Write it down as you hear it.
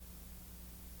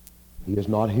He is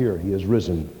not here. He is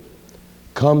risen.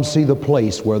 Come see the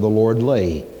place where the Lord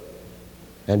lay,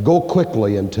 and go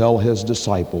quickly and tell his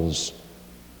disciples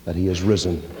that he is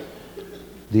risen.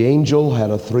 The angel had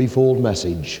a threefold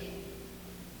message.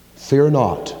 Fear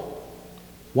not.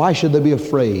 Why should they be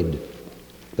afraid?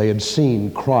 They had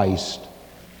seen Christ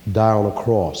die on a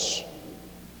cross.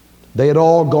 They had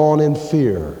all gone in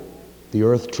fear. The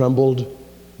earth trembled,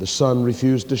 the sun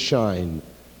refused to shine,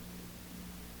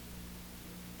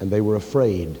 and they were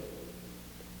afraid.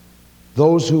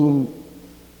 Those who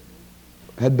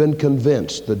had been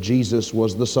convinced that Jesus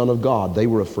was the Son of God, they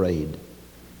were afraid.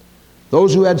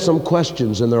 Those who had some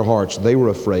questions in their hearts, they were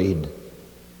afraid.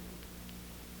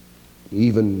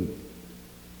 Even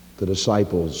the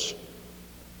disciples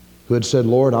who had said,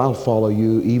 Lord, I'll follow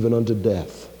you even unto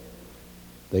death,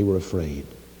 they were afraid.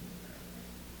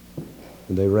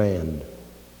 And they ran.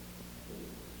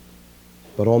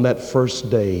 But on that first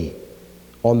day,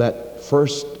 on that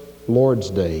first Lord's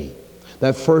Day,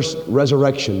 that first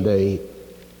resurrection day,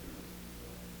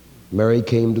 Mary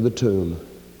came to the tomb.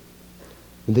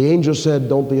 And the angel said,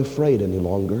 don't be afraid any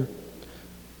longer.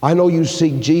 I know you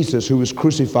seek Jesus who was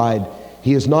crucified.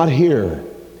 He is not here.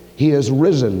 He is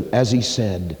risen, as he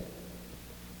said.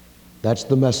 That's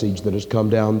the message that has come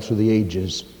down through the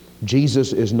ages.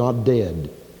 Jesus is not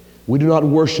dead. We do not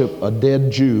worship a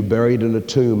dead Jew buried in a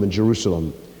tomb in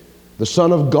Jerusalem. The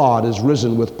Son of God is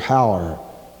risen with power,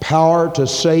 power to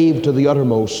save to the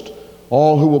uttermost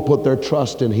all who will put their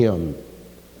trust in him.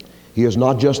 He is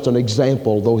not just an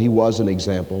example, though he was an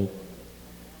example.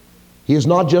 He is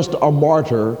not just a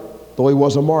martyr, though he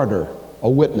was a martyr, a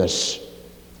witness.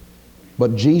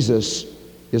 But Jesus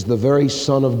is the very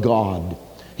Son of God.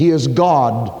 He is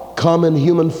God come in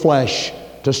human flesh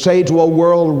to say to a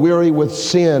world weary with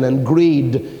sin and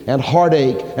greed and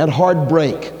heartache and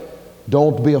heartbreak,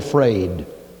 don't be afraid.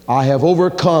 I have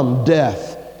overcome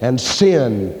death and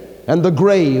sin and the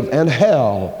grave and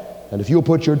hell. And if you'll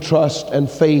put your trust and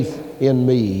faith in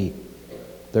me,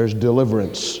 there's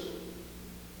deliverance,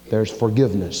 there's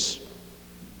forgiveness,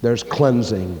 there's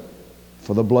cleansing.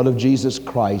 For the blood of Jesus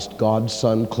Christ, God's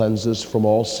Son, cleanses from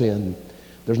all sin.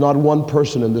 There's not one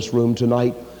person in this room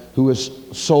tonight who is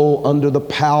so under the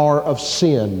power of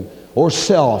sin or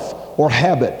self or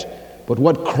habit, but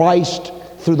what Christ,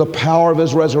 through the power of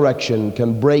his resurrection,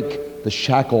 can break the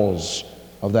shackles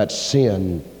of that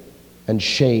sin and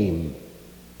shame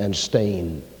and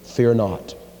stain. Fear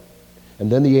not.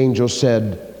 And then the angel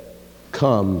said,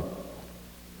 come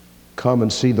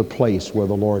and see the place where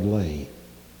the Lord lay.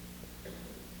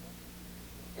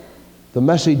 The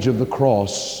message of the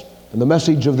cross and the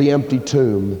message of the empty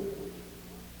tomb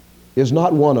is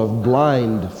not one of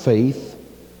blind faith.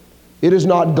 It is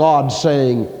not God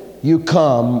saying, you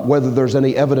come whether there's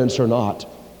any evidence or not.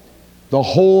 The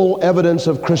whole evidence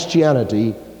of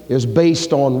Christianity is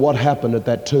based on what happened at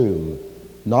that tomb,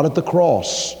 not at the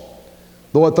cross.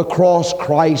 Though at the cross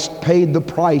Christ paid the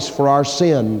price for our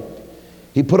sin,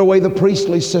 he put away the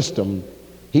priestly system.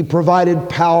 He provided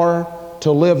power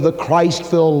to live the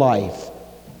Christ-filled life.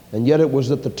 And yet it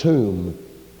was at the tomb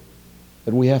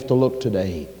that we have to look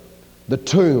today. The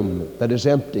tomb that is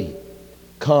empty.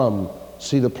 Come,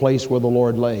 see the place where the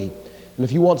Lord lay. And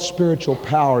if you want spiritual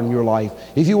power in your life,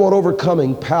 if you want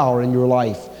overcoming power in your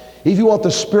life, if you want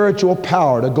the spiritual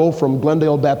power to go from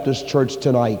Glendale Baptist Church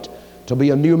tonight to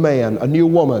be a new man, a new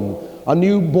woman, a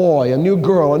new boy, a new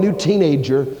girl, a new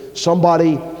teenager,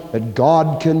 somebody that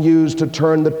God can use to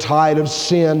turn the tide of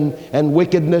sin and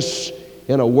wickedness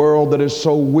in a world that is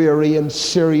so weary and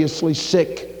seriously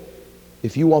sick.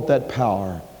 If you want that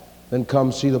power, then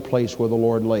come see the place where the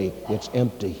Lord lay. It's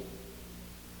empty.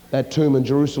 That tomb in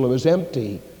Jerusalem is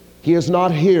empty. He is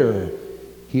not here.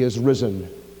 He is risen.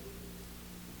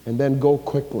 And then go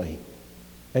quickly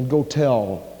and go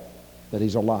tell that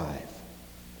he's alive.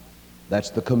 That's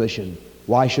the commission.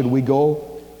 Why should we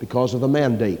go? Because of the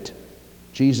mandate.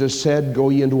 Jesus said, go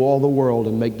ye into all the world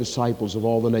and make disciples of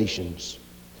all the nations.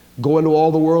 Go into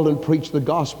all the world and preach the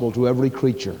gospel to every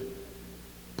creature.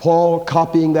 Paul,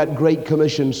 copying that great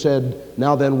commission, said,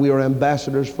 now then we are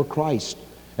ambassadors for Christ.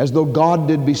 As though God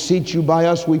did beseech you by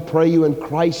us, we pray you in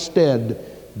Christ's stead,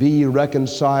 be ye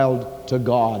reconciled to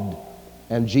God.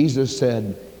 And Jesus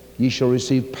said, ye shall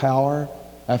receive power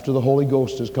after the Holy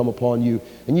Ghost has come upon you.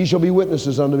 And ye shall be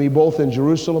witnesses unto me both in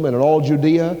Jerusalem and in all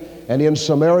Judea and in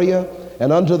Samaria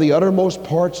and unto the uttermost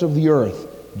parts of the earth.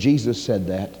 Jesus said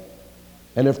that.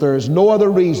 And if there is no other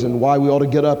reason why we ought to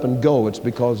get up and go, it's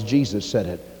because Jesus said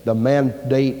it, the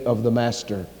mandate of the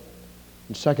Master.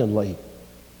 And secondly,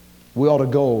 we ought to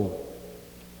go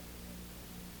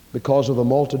because of the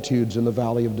multitudes in the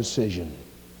valley of decision.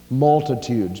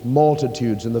 Multitudes,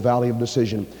 multitudes in the Valley of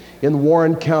Decision. In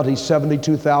Warren County,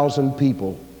 72,000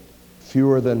 people,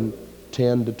 fewer than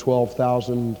 10 to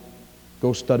 12,000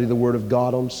 go study the Word of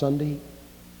God on Sunday.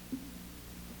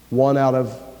 1 out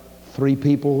of 3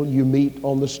 people you meet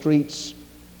on the streets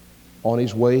on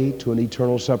his way to an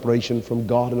eternal separation from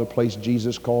God in a place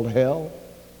Jesus called hell.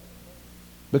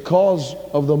 Because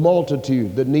of the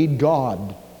multitude that need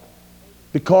God,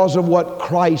 because of what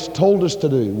Christ told us to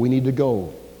do, we need to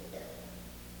go.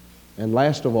 And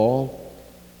last of all,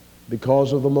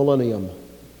 because of the millennium,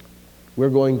 we're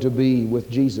going to be with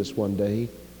Jesus one day.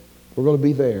 We're going to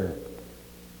be there.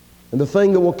 And the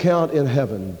thing that will count in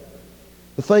heaven,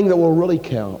 the thing that will really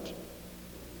count,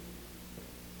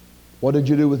 what did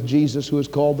you do with Jesus, who is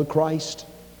called the Christ?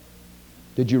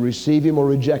 Did you receive him or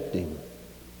reject him?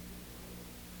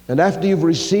 And after you've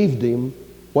received him,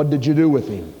 what did you do with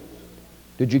him?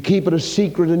 Did you keep it a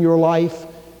secret in your life?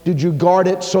 Did you guard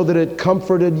it so that it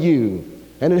comforted you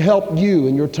and it helped you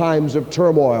in your times of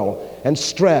turmoil and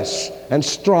stress and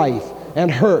strife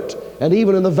and hurt and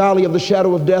even in the valley of the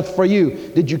shadow of death for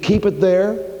you? Did you keep it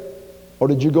there, or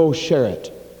did you go share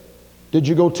it? Did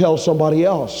you go tell somebody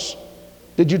else?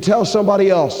 Did you tell somebody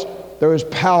else there is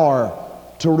power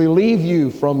to relieve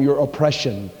you from your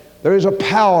oppression? There is a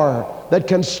power that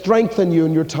can strengthen you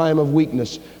in your time of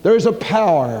weakness. There is a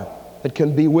power that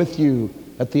can be with you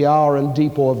at the hour and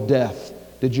depot of death.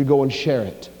 Did you go and share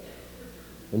it?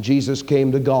 When Jesus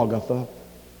came to Golgotha,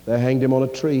 they hanged him on a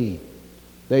tree.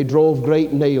 They drove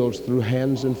great nails through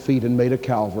hands and feet and made a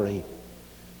Calvary.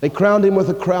 They crowned him with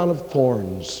a crown of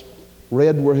thorns.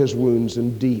 Red were his wounds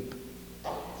and deep,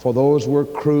 for those were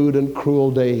crude and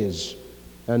cruel days,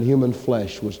 and human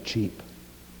flesh was cheap.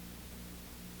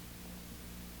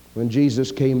 When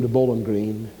Jesus came to Bowling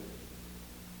Green,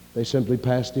 they simply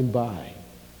passed him by.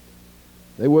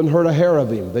 They wouldn't hurt a hair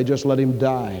of him. They just let him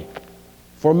die.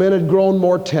 For men had grown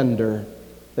more tender.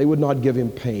 They would not give him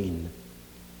pain.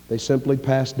 They simply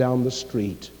passed down the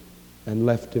street and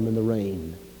left him in the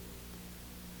rain.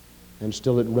 And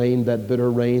still it rained, that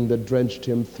bitter rain that drenched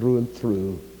him through and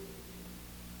through.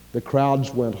 The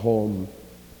crowds went home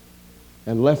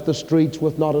and left the streets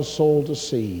with not a soul to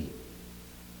see.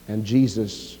 And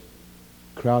Jesus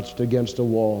crouched against a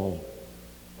wall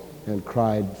and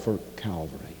cried for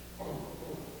Calvary.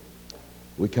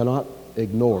 We cannot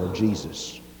ignore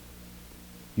Jesus.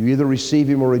 You either receive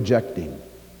him or reject him.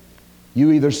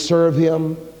 You either serve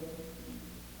him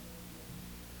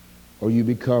or you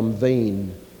become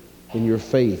vain in your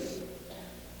faith.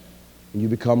 And you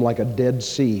become like a dead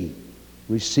sea,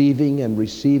 receiving and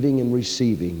receiving and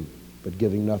receiving, but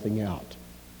giving nothing out.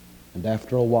 And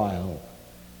after a while,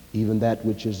 even that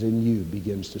which is in you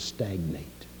begins to stagnate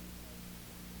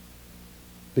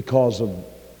because of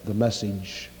the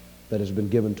message that has been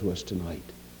given to us tonight.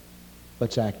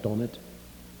 Let's act on it.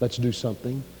 Let's do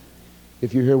something.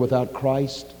 If you're here without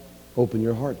Christ, open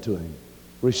your heart to him.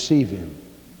 Receive him.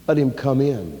 Let him come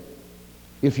in.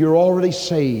 If you're already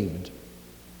saved,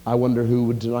 I wonder who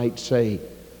would tonight say,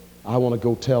 I want to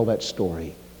go tell that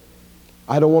story.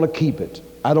 I don't want to keep it.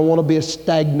 I don't want to be a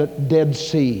stagnant dead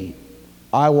sea.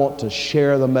 I want to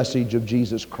share the message of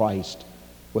Jesus Christ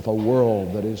with a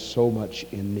world that is so much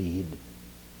in need.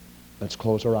 Let's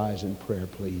close our eyes in prayer,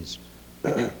 please.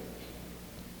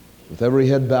 With every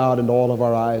head bowed and all of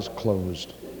our eyes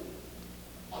closed.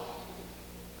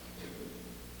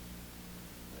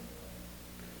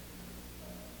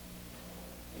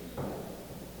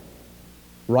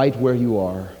 Right where you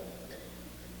are,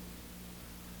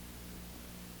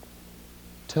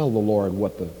 tell the Lord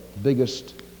what the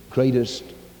biggest, greatest,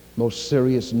 most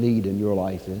serious need in your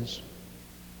life is.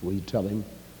 Will you tell him?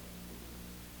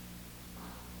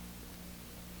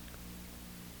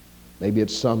 Maybe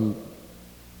it's some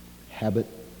habit,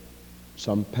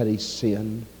 some petty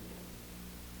sin,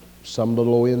 some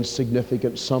little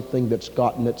insignificant something that's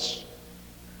gotten its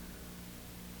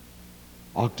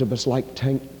octopus-like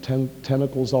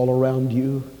tentacles all around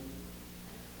you,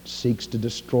 seeks to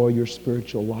destroy your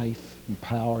spiritual life and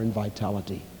power and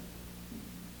vitality.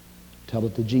 Tell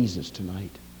it to Jesus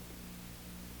tonight.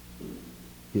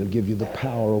 He'll give you the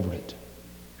power over it.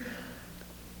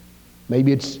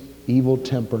 Maybe it's evil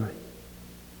temper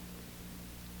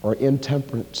or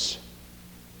intemperance.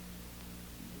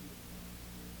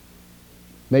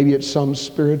 Maybe it's some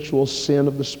spiritual sin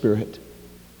of the Spirit.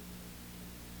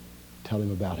 Tell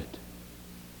him about it.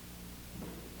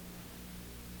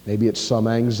 Maybe it's some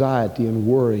anxiety and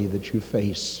worry that you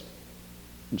face.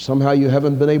 And somehow you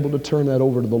haven't been able to turn that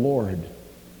over to the Lord.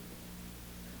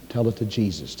 Tell it to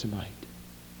Jesus tonight.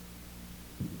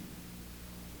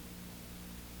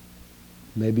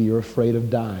 Maybe you're afraid of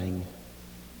dying.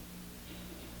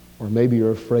 Or maybe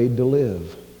you're afraid to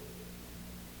live.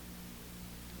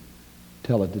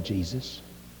 Tell it to Jesus.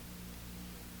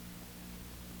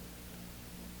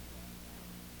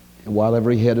 And while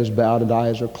every head is bowed and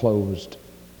eyes are closed,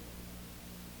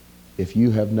 if you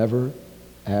have never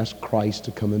asked Christ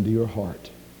to come into your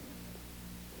heart,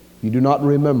 you do not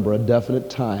remember a definite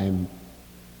time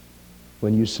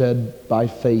when you said by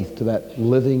faith to that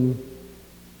living,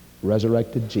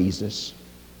 resurrected Jesus,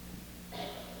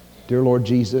 "Dear Lord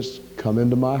Jesus, come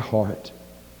into my heart.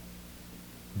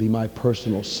 Be my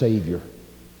personal Savior.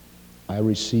 I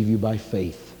receive you by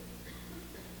faith."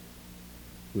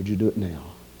 Would you do it now?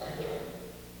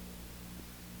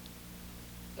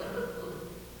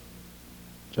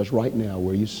 Just right now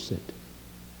where you sit.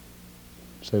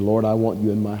 Say, "Lord, I want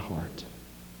you in my heart."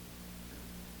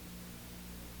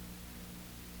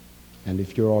 And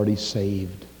if you're already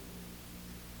saved,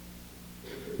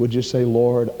 would you say,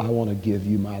 "Lord, I want to give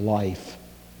you my life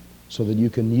so that you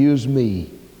can use me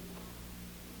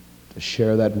to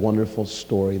share that wonderful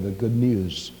story, the good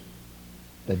news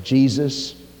that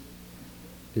Jesus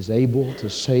is able to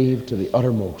save to the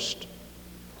uttermost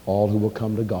all who will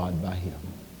come to God by him."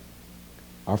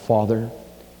 Our Father,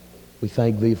 we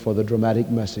thank thee for the dramatic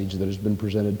message that has been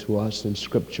presented to us in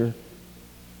Scripture,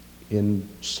 in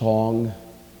song,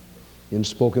 in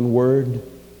spoken word,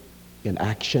 in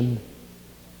action.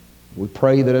 We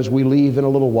pray that as we leave in a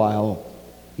little while,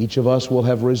 each of us will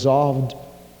have resolved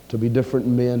to be different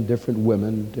men, different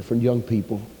women, different young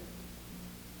people,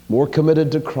 more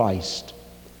committed to Christ,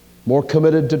 more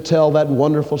committed to tell that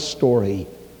wonderful story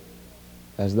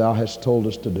as thou hast told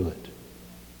us to do it.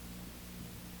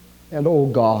 And oh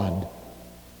God,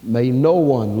 may no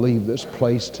one leave this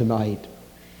place tonight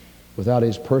without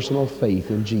his personal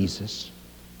faith in Jesus.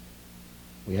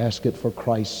 We ask it for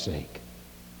Christ's sake.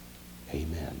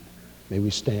 Amen. May we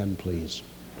stand, please.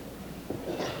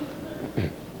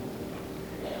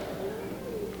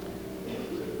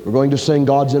 We're going to sing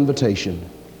God's invitation.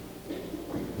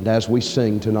 And as we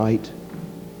sing tonight,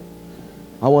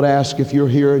 I want to ask, if you're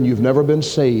here and you've never been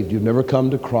saved, you've never come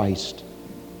to Christ,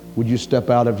 would you step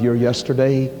out of your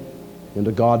yesterday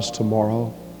into God's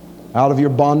tomorrow? Out of your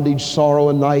bondage, sorrow,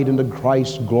 and night into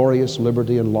Christ's glorious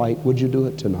liberty and light? Would you do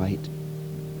it tonight?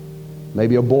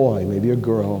 Maybe a boy, maybe a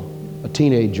girl, a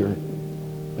teenager.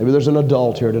 Maybe there's an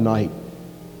adult here tonight.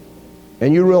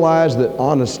 And you realize that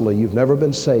honestly, you've never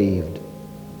been saved.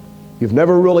 You've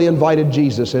never really invited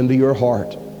Jesus into your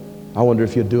heart. I wonder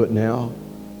if you'd do it now.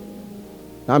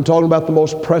 I'm talking about the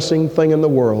most pressing thing in the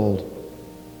world.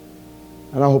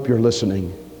 And I hope you're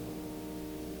listening.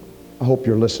 I hope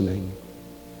you're listening.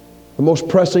 The most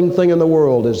pressing thing in the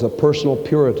world is the personal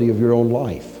purity of your own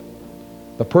life.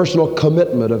 The personal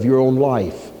commitment of your own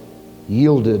life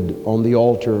yielded on the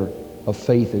altar of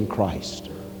faith in Christ.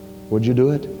 Would you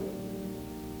do it?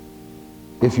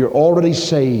 If you're already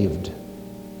saved,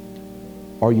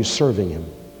 are you serving him?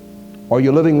 Are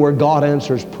you living where God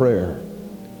answers prayer?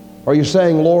 Are you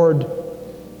saying, "Lord,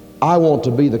 I want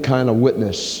to be the kind of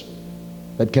witness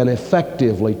that can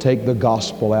effectively take the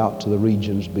gospel out to the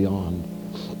regions beyond"?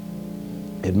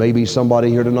 It may be somebody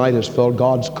here tonight has felt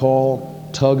God's call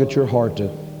tug at your heart to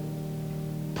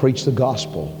preach the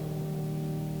gospel,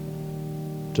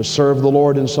 to serve the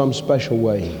Lord in some special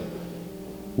way.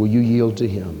 Will you yield to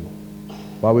him?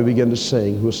 While we begin to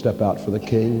sing, who will step out for the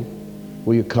King?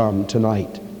 Will you come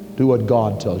tonight? Do what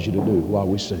God tells you to do while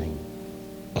we sing.